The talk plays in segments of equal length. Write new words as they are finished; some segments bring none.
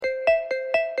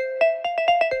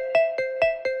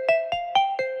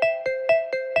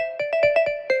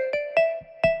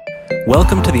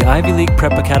Welcome to the Ivy League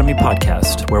Prep Academy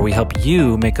podcast, where we help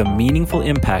you make a meaningful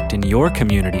impact in your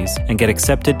communities and get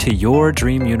accepted to your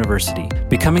dream university.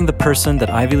 Becoming the person that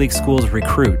Ivy League schools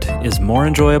recruit is more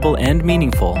enjoyable and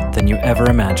meaningful than you ever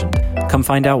imagined. Come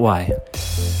find out why.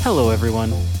 Hello,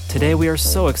 everyone. Today we are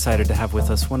so excited to have with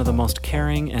us one of the most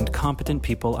caring and competent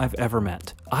people I've ever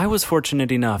met. I was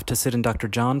fortunate enough to sit in Dr.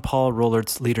 John Paul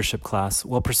Rollard's leadership class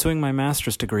while pursuing my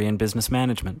master's degree in business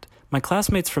management. My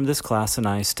classmates from this class and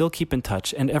I still keep in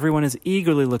touch, and everyone is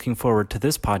eagerly looking forward to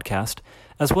this podcast,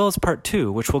 as well as part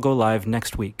 2, which will go live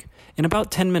next week. In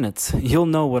about 10 minutes, you'll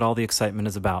know what all the excitement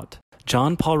is about.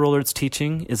 John Paul Rollard's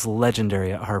teaching is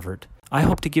legendary at Harvard. I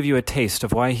hope to give you a taste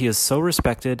of why he is so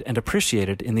respected and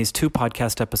appreciated in these 2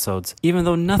 podcast episodes, even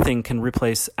though nothing can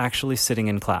replace actually sitting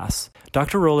in class.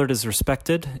 Dr. Rollard is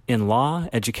respected in law,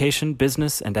 education,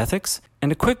 business, and ethics, and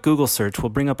a quick Google search will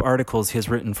bring up articles he has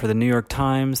written for the New York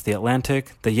Times, The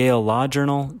Atlantic, the Yale Law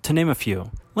Journal, to name a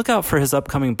few. Look out for his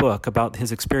upcoming book about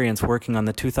his experience working on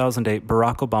the 2008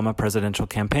 Barack Obama presidential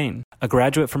campaign. A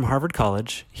graduate from Harvard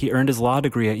College, he earned his law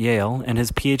degree at Yale and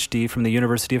his PhD from the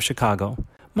University of Chicago.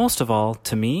 Most of all,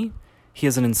 to me, he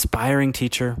is an inspiring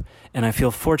teacher, and I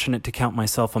feel fortunate to count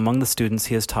myself among the students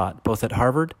he has taught, both at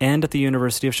Harvard and at the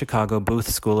University of Chicago Booth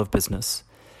School of Business.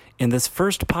 In this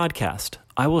first podcast,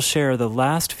 I will share the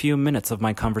last few minutes of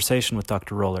my conversation with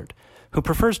Dr. Rollard, who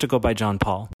prefers to go by John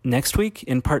Paul. Next week,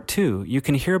 in part 2, you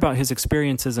can hear about his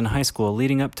experiences in high school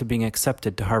leading up to being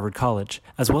accepted to Harvard College,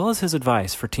 as well as his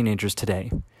advice for teenagers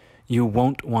today. You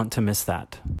won't want to miss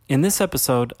that. In this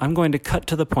episode, I'm going to cut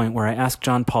to the point where I ask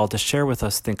John Paul to share with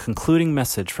us the concluding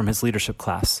message from his leadership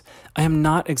class. I am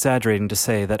not exaggerating to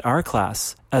say that our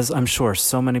class, as I'm sure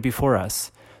so many before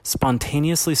us,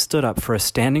 spontaneously stood up for a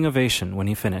standing ovation when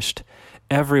he finished.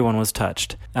 Everyone was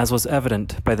touched, as was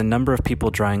evident by the number of people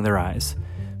drying their eyes.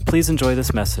 Please enjoy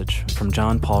this message from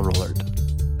John Paul Rollard.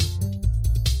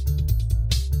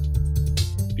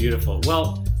 Beautiful.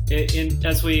 Well,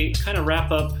 as we kind of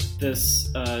wrap up this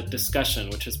discussion,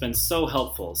 which has been so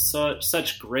helpful,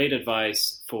 such great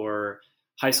advice for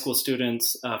high school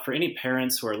students, for any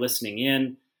parents who are listening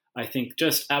in, I think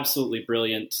just absolutely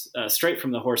brilliant, straight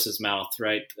from the horse's mouth,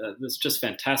 right? This is just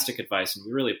fantastic advice, and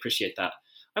we really appreciate that.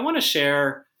 I want to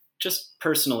share just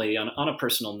personally, on a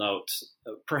personal note,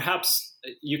 perhaps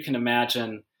you can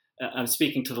imagine, I'm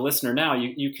speaking to the listener now,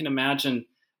 you can imagine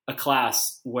a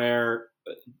class where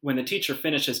when the teacher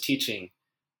finishes teaching,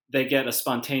 they get a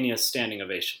spontaneous standing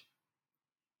ovation.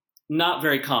 Not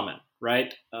very common,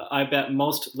 right? I bet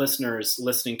most listeners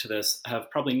listening to this have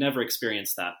probably never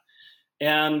experienced that.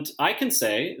 And I can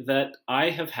say that I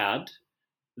have had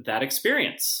that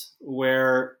experience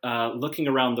where looking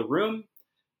around the room,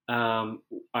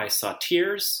 I saw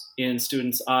tears in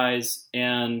students' eyes,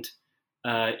 and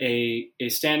a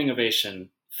standing ovation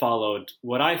followed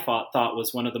what I thought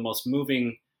was one of the most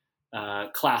moving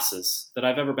classes that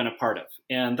I've ever been a part of.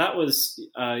 And that was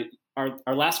our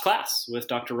last class with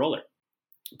Dr. Rollard.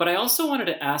 But I also wanted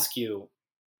to ask you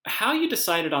how you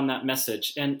decided on that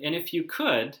message, and if you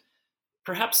could,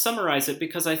 perhaps summarize it,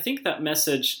 because I think that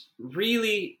message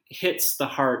really hits the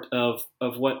heart of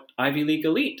what Ivy League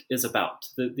Elite is about.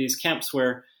 These camps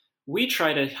where we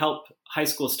try to help high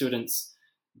school students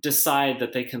decide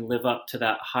that they can live up to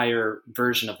that higher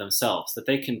version of themselves, that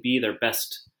they can be their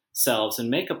best selves and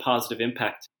make a positive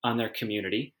impact on their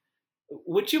community.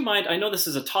 Would you mind, I know this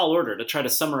is a tall order to try to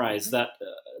summarize that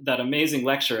amazing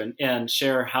lecture and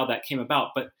share how that came about,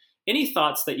 but any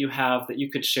thoughts that you have that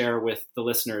you could share with the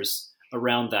listeners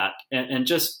around that, and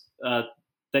just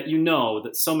that you know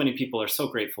that so many people are so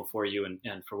grateful for you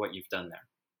and for what you've done there?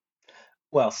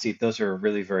 Well, Steve, those are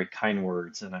really very kind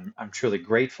words, and I'm truly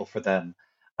grateful for them.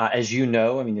 As you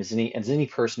know, I mean, as any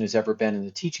person who's ever been in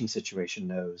a teaching situation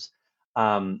knows,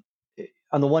 um,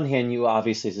 on the one hand, you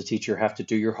obviously as a teacher have to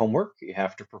do your homework, you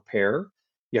have to prepare,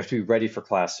 you have to be ready for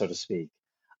class, so to speak.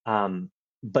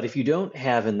 But if you don't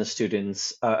have in the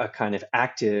students a kind of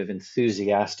active,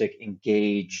 enthusiastic,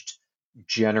 engaged,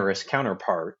 generous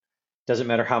counterpart, doesn't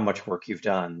matter how much work you've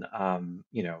done.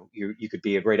 You could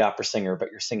be a great opera singer,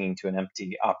 but you're singing to an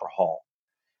empty opera hall.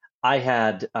 I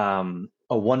had a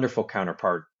wonderful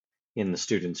counterpart in the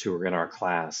students who were in our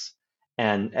class.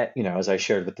 And, as I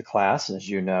shared with the class, and as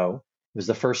you know, it was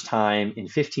the first time in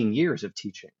 15 years of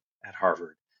teaching at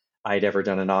Harvard I'd ever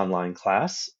done an online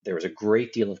class. There was a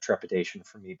great deal of trepidation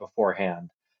for me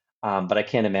beforehand, but I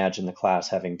can't imagine the class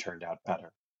having turned out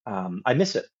better. I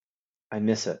miss it. I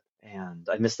miss it. And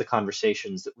I miss the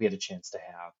conversations that we had a chance to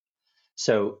have.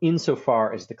 So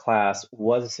insofar as the class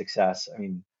was a success, I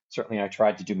mean, certainly I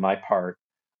tried to do my part,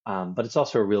 but it's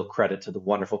also a real credit to the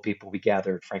wonderful people we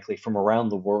gathered, frankly, from around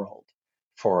the world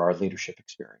for our leadership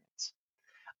experience.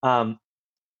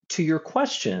 To your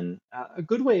question, a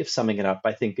good way of summing it up,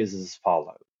 I think, is as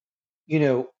follows.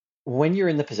 When you're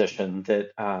in the position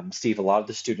that, Steve, a lot of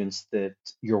the students that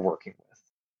you're working with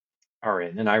are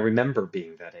in, and I remember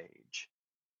being that age,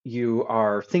 you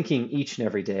are thinking each and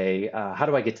every day, how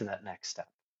do I get to that next step?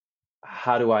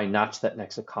 How do I notch that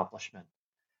next accomplishment?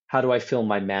 How do I fill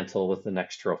my mantle with the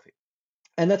next trophy?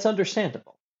 And that's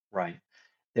understandable, right?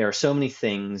 There are so many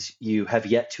things you have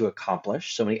yet to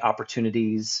accomplish, so many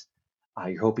opportunities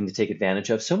you're hoping to take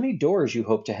advantage of, so many doors you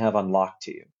hope to have unlocked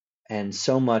to you. And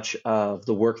so much of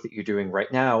the work that you're doing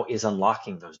right now is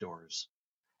unlocking those doors,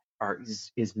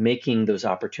 is making those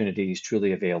opportunities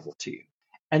truly available to you.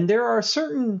 And there are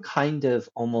certain kind of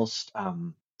almost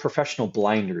professional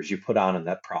blinders you put on in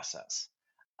that process.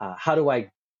 How do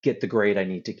I get the grade I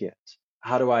need to get?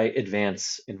 How do I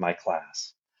advance in my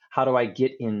class? How do I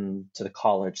get into the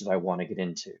college that I want to get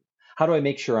into? How do I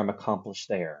make sure I'm accomplished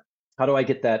there? How do I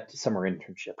get that summer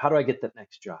internship? How do I get that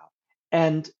next job?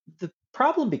 And the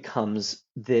problem becomes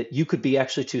that you could be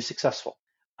actually too successful.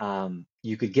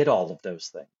 You could get all of those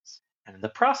things. And in the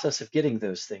process of getting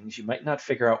those things, you might not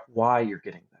figure out why you're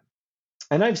getting them.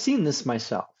 And I've seen this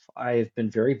myself. I've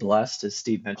been very blessed, as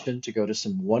Steve mentioned, to go to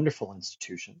some wonderful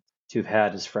institutions, to have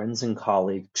had as friends and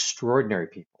colleagues extraordinary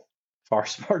people, far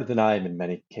smarter than I am in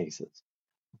many cases.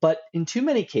 But in too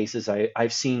many cases,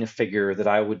 I've seen a figure that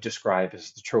I would describe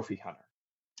as the trophy hunter.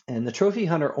 And the trophy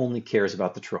hunter only cares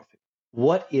about the trophy.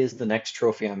 What is the next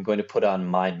trophy I'm going to put on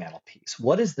my mantelpiece?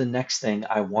 What is the next thing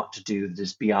I want to do that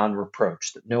is beyond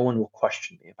reproach, that no one will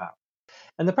question me about?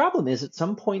 And the problem is, at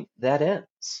some point, that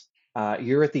ends.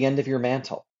 You're at the end of your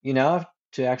mantle. You now have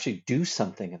to actually do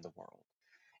something in the world.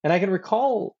 And I can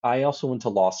recall I also went to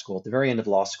law school, at the very end of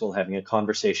law school, having a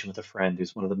conversation with a friend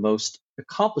who's one of the most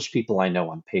accomplished people I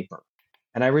know on paper.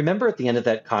 And I remember at the end of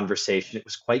that conversation, it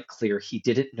was quite clear he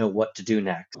didn't know what to do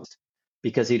next,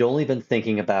 because he'd only been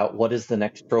thinking about, what is the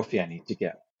next trophy I need to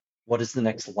get? What is the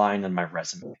next line on my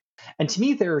resume? And to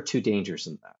me, there are two dangers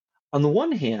in that. On the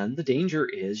one hand, the danger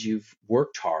is you've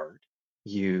worked hard,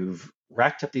 you've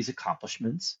racked up these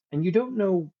accomplishments, and you don't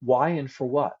know why and for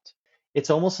what. It's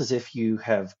almost as if you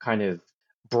have kind of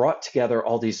brought together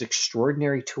all these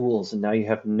extraordinary tools, and now you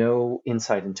have no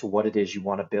insight into what it is you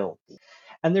want to build.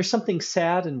 And there's something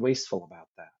sad and wasteful about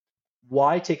that.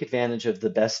 Why take advantage of the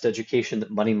best education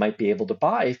that money might be able to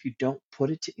buy if you don't put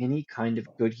it to any kind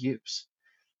of good use?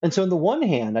 And so, on the one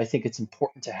hand, I think it's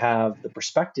important to have the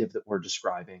perspective that we're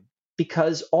describing,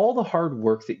 because all the hard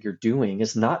work that you're doing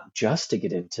is not just to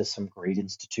get into some great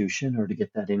institution or to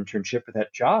get that internship or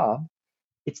that job.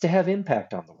 It's to have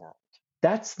impact on the world.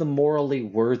 That's the morally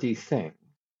worthy thing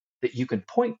that you can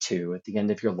point to at the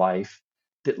end of your life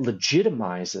that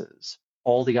legitimizes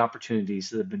all the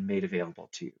opportunities that have been made available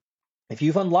to you. If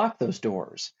you've unlocked those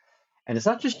doors, and it's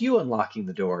not just you unlocking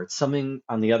the door, it's something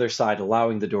on the other side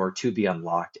allowing the door to be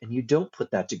unlocked, and you don't put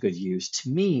that to good use, to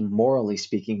me, morally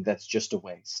speaking, that's just a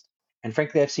waste. And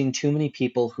frankly, I've seen too many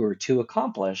people who are too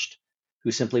accomplished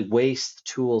who simply waste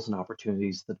tools and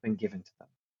opportunities that have been given to them.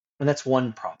 And that's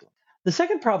one problem. The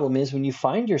second problem is, when you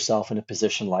find yourself in a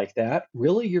position like that,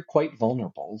 really you're quite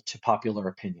vulnerable to popular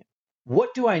opinion.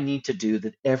 What do I need to do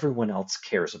that everyone else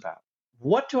cares about?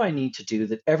 What do I need to do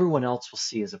that everyone else will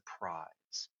see as a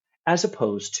prize? As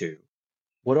opposed to,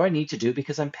 what do I need to do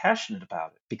because I'm passionate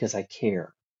about it, because I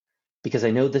care, because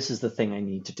I know this is the thing I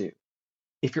need to do?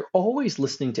 If you're always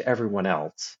listening to everyone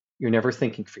else, you're never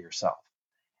thinking for yourself.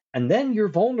 And then you're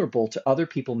vulnerable to other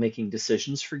people making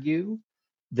decisions for you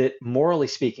that, morally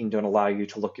speaking, don't allow you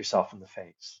to look yourself in the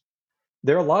face.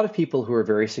 There are a lot of people who are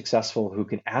very successful who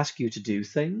can ask you to do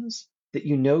things that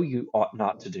you know you ought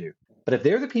not to do. But if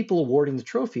they're the people awarding the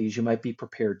trophies, you might be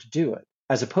prepared to do it,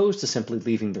 as opposed to simply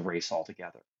leaving the race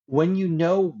altogether. When you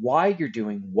know why you're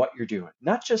doing what you're doing,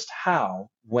 not just how,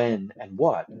 when, and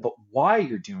what, but why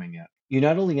you're doing it, you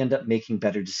not only end up making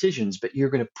better decisions, but you're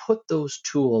going to put those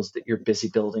tools that you're busy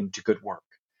building to good work.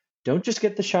 Don't just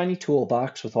get the shiny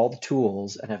toolbox with all the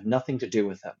tools and have nothing to do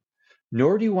with them.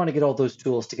 Nor do you want to get all those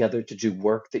tools together to do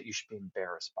work that you should be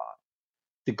embarrassed by.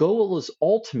 The goal is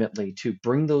ultimately to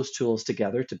bring those tools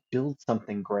together to build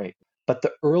something great. But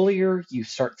the earlier you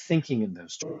start thinking in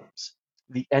those terms,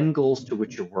 the end goals to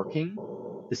which you're working,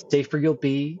 the safer you'll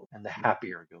be and the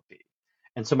happier you'll be.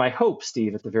 And so my hope,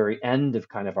 Steve, at the very end of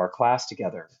kind of our class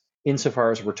together,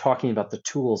 insofar as we're talking about the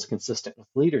tools consistent with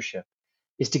leadership,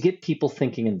 is to get people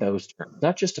thinking in those terms,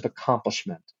 not just of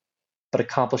accomplishment, but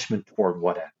accomplishment toward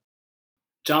what end.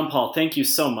 John Paul, thank you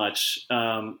so much.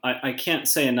 I can't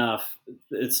say enough.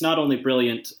 It's not only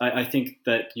brilliant, I think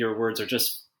that your words are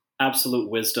just absolute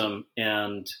wisdom.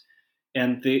 And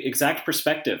and the exact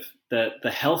perspective,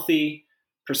 the healthy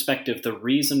perspective, the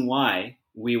reason why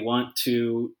we want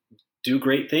to do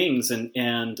great things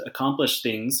and accomplish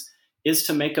things is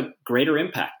to make a greater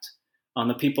impact on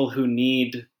the people who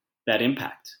need that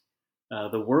impact,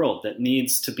 the world that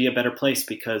needs to be a better place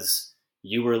because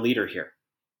you were a leader here.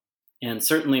 And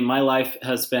certainly my life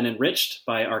has been enriched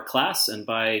by our class and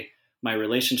by my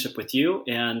relationship with you.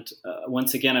 And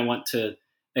once again, I want to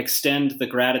extend the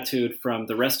gratitude from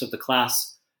the rest of the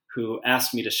class who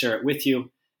asked me to share it with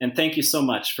you. And thank you so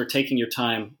much for taking your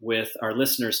time with our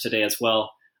listeners today as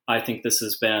well. I think this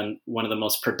has been one of the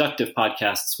most productive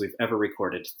podcasts we've ever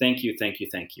recorded. Thank you, thank you,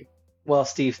 thank you. Well,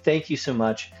 Steve, thank you so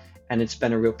much. And it's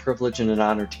been a real privilege and an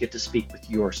honor to get to speak with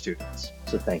your students.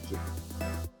 So thank you.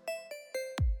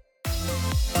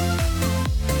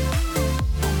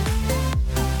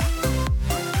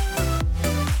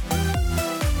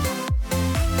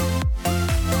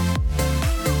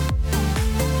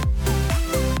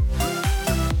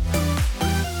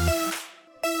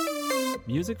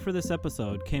 Music for this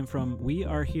episode came from We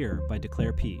Are Here by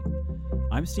Declare P.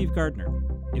 I'm Steve Gardner.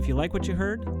 If you like what you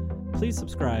heard, please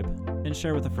subscribe and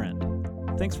share with a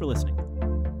friend. Thanks for listening.